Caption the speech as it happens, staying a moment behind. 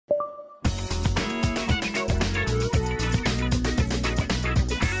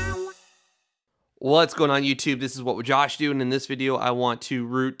What's going on YouTube? This is what Josh do, and in this video I want to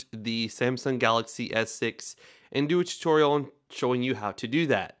root the Samsung Galaxy S6 and do a tutorial on showing you how to do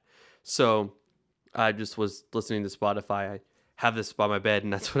that. So I just was listening to Spotify. I have this by my bed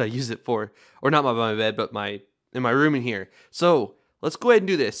and that's what I use it for. Or not by my bed, but in my room in here. So let's go ahead and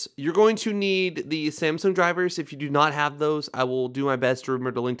do this. You're going to need the Samsung drivers. If you do not have those, I will do my best to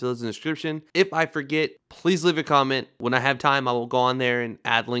remember to link to those in the description. If I forget, please leave a comment. When I have time, I will go on there and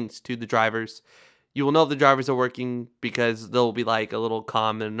add links to the drivers. You will know if the drivers are working because there'll be like a little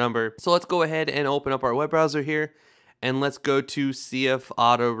com and a number. So let's go ahead and open up our web browser here and let's go to CF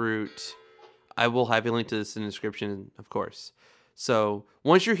Auto Root. I will have a link to this in the description, of course. So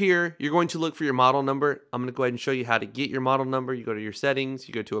once you're here, you're going to look for your model number. I'm going to go ahead and show you how to get your model number. You go to your settings,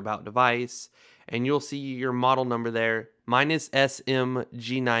 you go to About Device, and you'll see your model number there. Mine is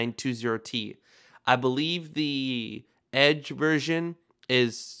SMG920T. I believe the Edge version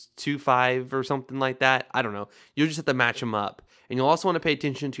is 2.5 or something like that. I don't know. You'll just have to match them up. And you'll also want to pay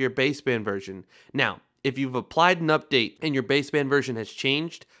attention to your baseband version. Now, if you've applied an update and your baseband version has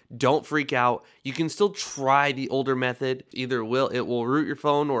changed, don't freak out. You can still try the older method. Either it will root your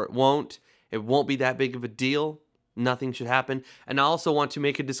phone or it won't. It won't be that big of a deal. Nothing should happen. And I also want to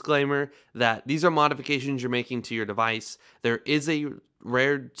make a disclaimer that these are modifications you're making to your device. There is a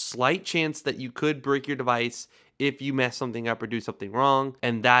rare slight chance that you could break your device if you mess something up or do something wrong,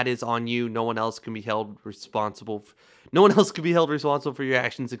 and that is on you. No one else can be held responsible. No one else can be held responsible for your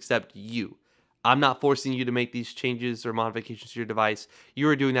actions except you. I'm not forcing you to make these changes or modifications to your device. You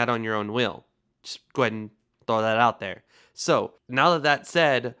are doing that on your own will. Just go ahead and throw that out there. So now that that's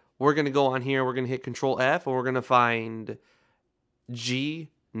said, we're going to go on here. We're going to hit Control F, and we're going to find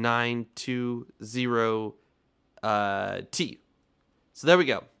G920T. So there we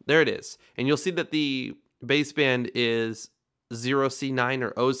go. There it is. And you'll see that the baseband is 0C9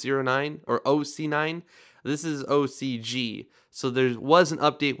 or O09 or OC9. This is OCG. So there was an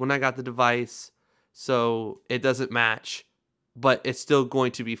update when I got the device, so it doesn't match, but it's still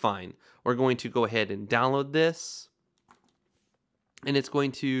going to be fine. We're going to go ahead and download this, and it's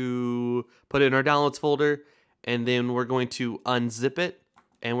going to put it in our downloads folder, and then we're going to unzip it,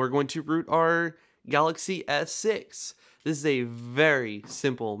 and we're going to root our Galaxy S6. This is a very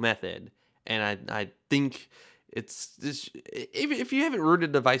simple method, and I think if you haven't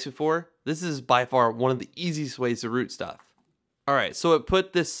rooted a device before, this is by far one of the easiest ways to root stuff. Alright, so it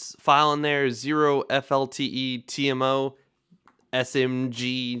put this file in there, 0FLTE-TMO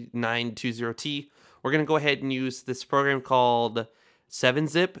SMG920T. We're going to go ahead and use this program called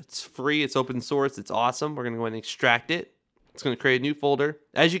 7-Zip. It's free, it's open source, it's awesome. We're going to go ahead and extract it. It's going to create a new folder.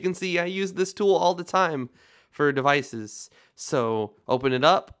 As you can see, I use this tool all the time for devices. So open it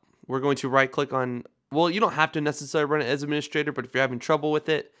up. We're going to right click on, well, you don't have to necessarily run it as administrator, but if you're having trouble with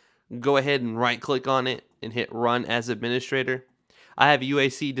it, go ahead and right click on it and hit run as administrator. I have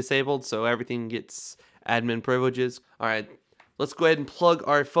UAC disabled, so everything gets admin privileges. All right, let's go ahead and plug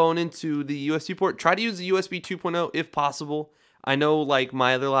our phone into the USB port. Try to use the USB 2.0 if possible. I know like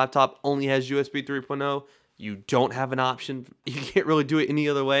my other laptop only has USB 3.0. You don't have an option. You can't really do it any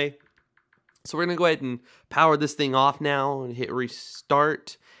other way. So we're going to go ahead and power this thing off now and hit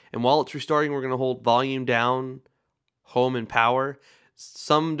restart. And while it's restarting, we're going to hold volume down, home, and power.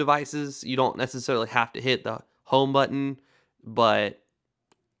 Some devices, you don't necessarily have to hit the home button, but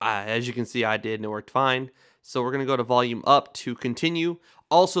as you can see, I did, and it worked fine. So we're going to go to volume up to continue.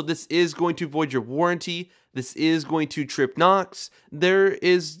 Also, this is going to void your warranty. This is going to trip Knox. There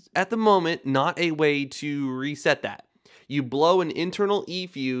is, at the moment, not a way to reset that. You blow an internal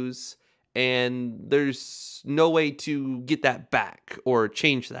E-fuse, and there's no way to get that back or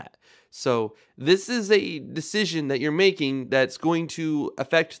change that. So this is a decision that you're making that's going to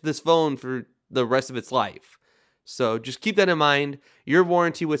affect this phone for the rest of its life. So just keep that in mind. Your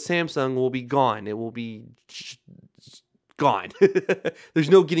warranty with Samsung will be gone. It will be gone. There's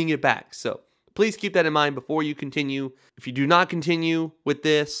no getting it back. So please keep that in mind before you continue. If you do not continue with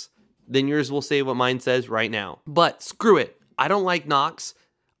this, then yours will say what mine says right now. But screw it. I don't like Knox.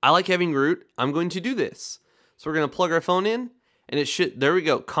 I like having root. I'm going to do this. So we're going to plug our phone in, and it should, there we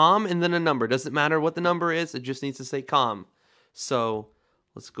go, COM and then a number. Doesn't matter what the number is, it just needs to say COM. So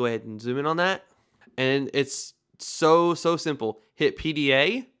let's go ahead and zoom in on that. And it's so simple. Hit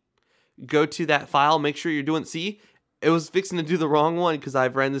PDA, go to that file, make sure you're doing, see, it was fixing to do the wrong one because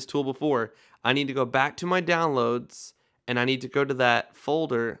I've ran this tool before. I need to go back to my downloads, and I need to go to that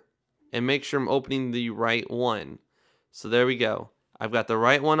folder and make sure I'm opening the right one. So there we go. I've got the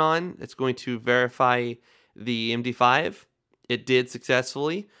right one on. It's going to verify the MD5. It did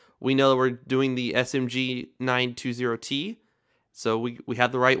successfully. We know we're doing the SMG920T. So we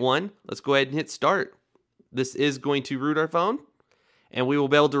have the right one. Let's go ahead and hit start. This is going to root our phone, and we will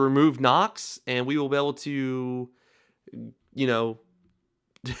be able to remove Knox, and we will be able to, you know,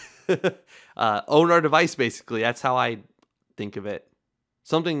 own our device, basically. That's how I think of it.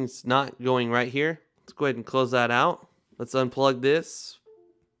 Something's not going right here. Let's go ahead and close that out. Let's unplug this,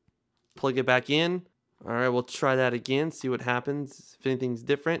 plug it back in. All right, we'll try that again, see what happens, if anything's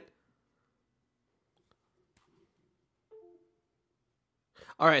different.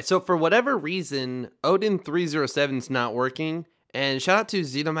 All right, so for whatever reason, Odin 307 is not working. And shout out to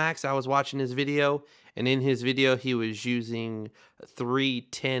Xenomax. I was watching his video, and in his video, he was using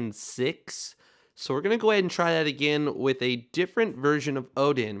 3.10.6. So we're going to go ahead and try that again with a different version of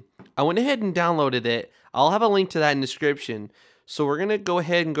Odin. I went ahead and downloaded it. I'll have a link to that in the description. So we're going to go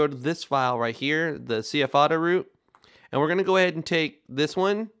ahead and go to this file right here, the CF auto root. And we're going to go ahead and take this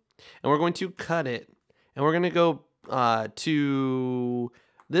one, and we're going to cut it. And we're going to go to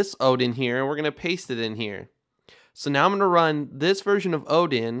this Odin here, and we're going to paste it in here. So now I'm going to run this version of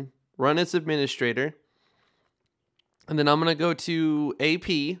Odin, run as administrator, and then I'm going to go to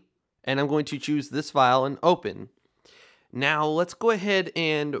AP, and I'm going to choose this file and open. Now let's go ahead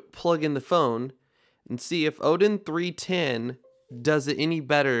and plug in the phone and see if Odin 3.10 does it any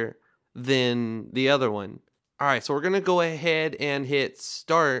better than the other one. All right, so we're going to go ahead and hit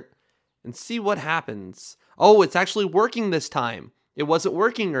start and see what happens. Oh, it's actually working this time. It wasn't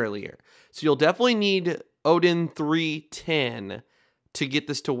working earlier. So you'll definitely need Odin 3.10 to get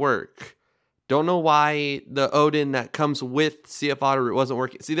this to work. Don't know why the Odin that comes with CF Auto Root wasn't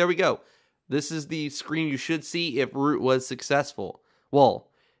working. See, there we go. This is the screen you should see if root was successful. Well,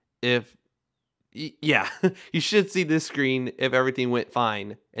 yeah, you should see this screen if everything went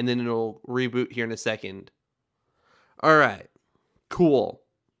fine. And then it'll reboot here in a second. All right. Cool.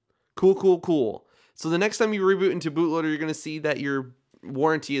 Cool. So the next time you reboot into bootloader, you're going to see that your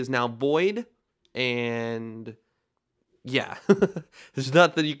warranty is now void. And yeah, there's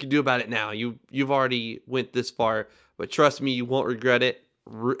nothing you can do about it now. You've already went this far, but trust me, you won't regret it.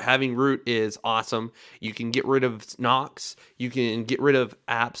 Having root is awesome. You can get rid of Knox. You can get rid of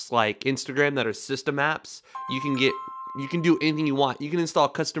apps like Instagram that are system apps. You can do anything you want. You can install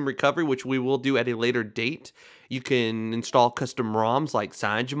custom recovery, which we will do at a later date. You can install custom ROMs like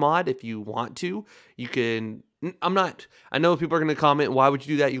SignMod if you want to. You can, I know people are going to comment, why would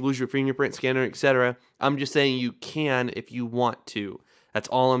you do that? You lose your fingerprint scanner, etc. I'm just saying you can if you want to. That's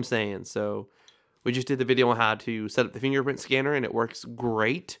all I'm saying. So we just did the video on how to set up the fingerprint scanner, and it works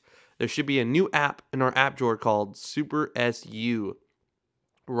great. There should be a new app in our app drawer called Super SU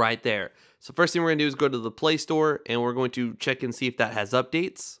right there. So first thing we're going to do is go to the Play Store, and we're going to check and see if that has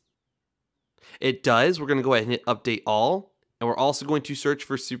updates. It does. We're going to go ahead and hit update all, and we're also going to search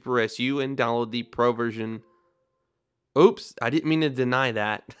for Super SU and download the Pro version. Oops, I didn't mean to deny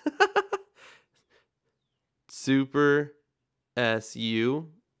that. Super SU,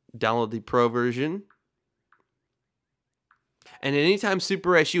 download the Pro version. And anytime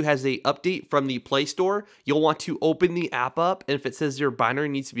Super SU has a update from the Play Store, you'll want to open the app up, and if it says your binary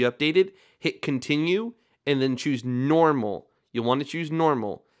needs to be updated, hit continue, and then choose normal. You'll want to choose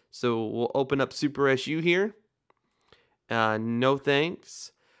normal. So we'll open up Super SU here. No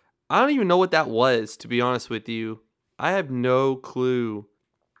thanks. I don't even know what that was, to be honest with you. I have no clue.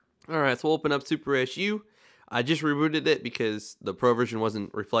 All right, so we'll open up Super SU. I just rebooted it because the Pro version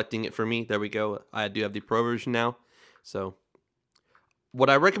wasn't reflecting it for me. There we go. I do have the Pro version now. So what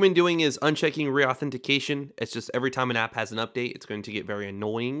I recommend doing is unchecking reauthentication. It's just every time an app has an update, it's going to get very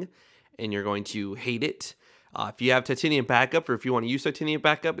annoying and you're going to hate it. If you have Titanium Backup, or if you want to use Titanium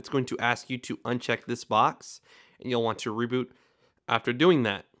Backup, it's going to ask you to uncheck this box, and you'll want to reboot after doing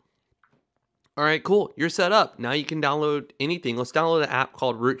that. All right, cool. You're set up. Now you can download anything. Let's download an app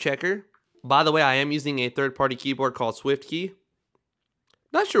called Root Checker. By the way, I am using a third-party keyboard called SwiftKey.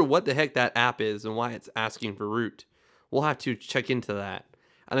 Not sure what the heck that app is and why it's asking for root. We'll have to check into that.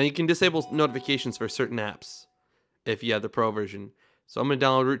 And then you can disable notifications for certain apps if you have the Pro version. So I'm going to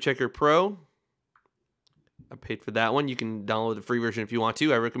download Root Checker Pro. I paid for that one. You can download the free version if you want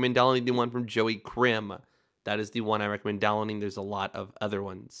to. I recommend downloading the one from Joey Krim. That is the one I recommend downloading. There's a lot of other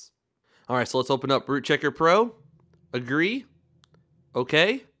ones. All right, so let's open up Root Checker Pro. Agree.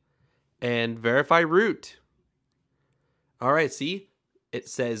 Okay. And verify root. All right, see? It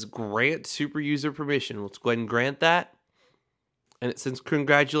says grant super user permission. Let's go ahead and grant that. And it says,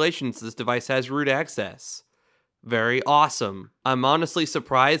 congratulations, this device has root access. Very awesome. I'm honestly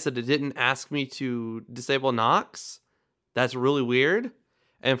surprised that it didn't ask me to disable Knox. That's really weird.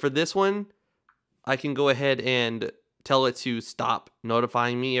 And for this one, I can go ahead and tell it to stop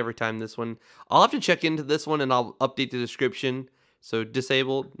notifying me every time this one. I'll have to check into this one and I'll update the description So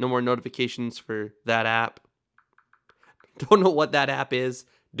disabled, no more notifications for that app. Don't know what that app is.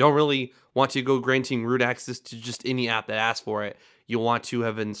 Don't really want to go granting root access to just any app that asks for it. You'll want to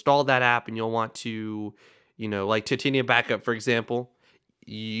have installed that app, and you'll want to, like Titanium Backup, for example.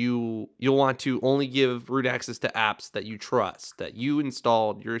 You'll want to only give root access to apps that you trust, that you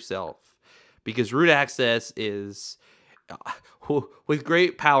installed yourself. Because root access is, with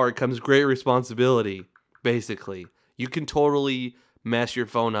great power comes great responsibility, basically. You can totally mess your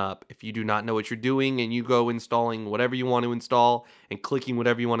phone up if you do not know what you're doing and you go installing whatever you want to install and clicking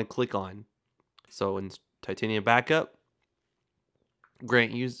whatever you want to click on. So in Titanium Backup,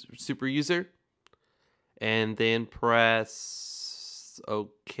 grant super user, and then press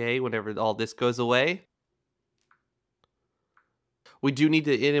OK whenever all this goes away. We do need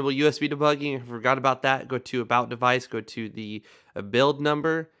to enable USB debugging. If I forgot about that, go to About Device, go to the build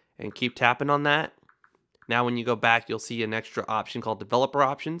number, and keep tapping on that. Now when you go back, you'll see an extra option called Developer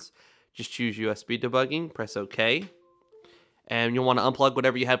Options. Just choose USB debugging, press OK. And you'll want to unplug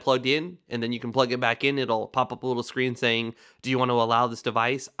whatever you had plugged in, and then you can plug it back in. It'll pop up a little screen saying, do you want to allow this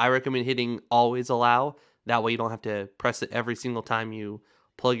device? I recommend hitting Always Allow. That way you don't have to press it every single time you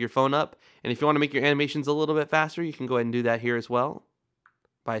plug your phone up. And if you want to make your animations a little bit faster, you can go ahead and do that here as well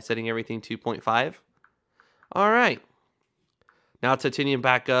by setting everything to 0.5. All right. Now Titanium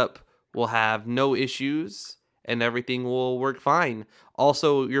Backup will have no issues and everything will work fine.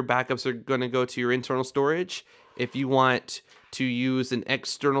 Also, your backups are going to go to your internal storage. If you want to use an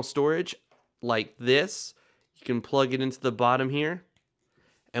external storage like this, you can plug it into the bottom here,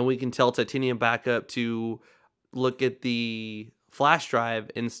 and we can tell Titanium Backup to look at the flash drive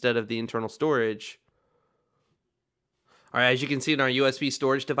instead of the internal storage. All right, as you can see in our USB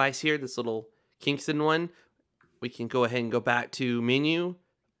storage device here, this little Kingston one, we can go ahead and go back to Menu,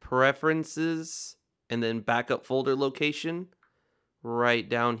 Preferences, and then Backup Folder Location right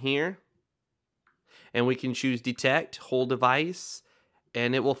down here. And we can choose Detect, Whole Device,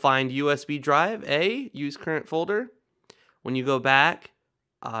 and it will find USB drive A, Use Current Folder. When you go back,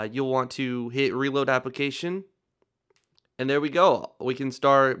 you'll want to hit Reload Application. And there we go. We can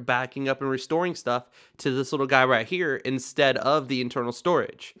start backing up and restoring stuff to this little guy right here instead of the internal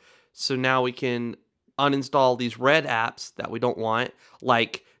storage. So now we can uninstall these red apps that we don't want,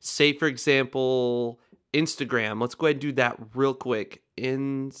 like, say, for example, Instagram. Let's go ahead and do that real quick.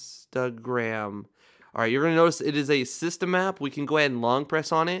 Instagram. All right, you're going to notice it is a system app. We can go ahead and long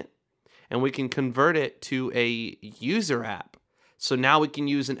press on it, and we can convert it to a user app. So now we can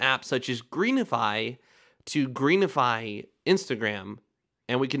use an app such as Greenify to greenify Instagram,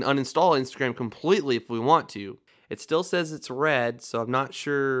 and we can uninstall Instagram completely if we want to. It still says it's red, so I'm not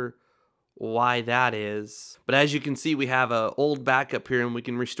sure why that is. But as you can see, we have an old backup here, and we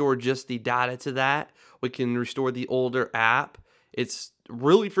can restore just the data to that. We can restore the older app. It's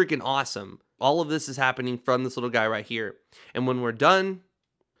really freaking awesome. All of this is happening from this little guy right here. And when we're done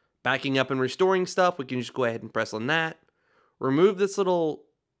backing up and restoring stuff, we can just go ahead and press on that. Remove this little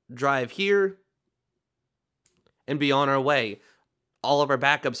drive here, and be on our way. All of our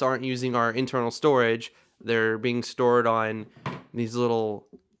backups aren't using our internal storage. They're being stored on these little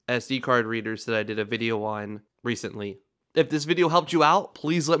SD card readers that I did a video on recently. If this video helped you out,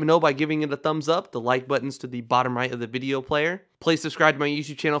 please let me know by giving it a thumbs up. The like button's to the bottom right of the video player. Please subscribe to my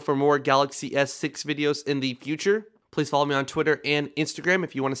YouTube channel for more Galaxy S6 videos in the future. Please follow me on Twitter and Instagram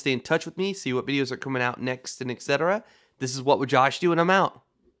if you want to stay in touch with me, see what videos are coming out next, and etc. This is What Would Josh Do, and I'm out.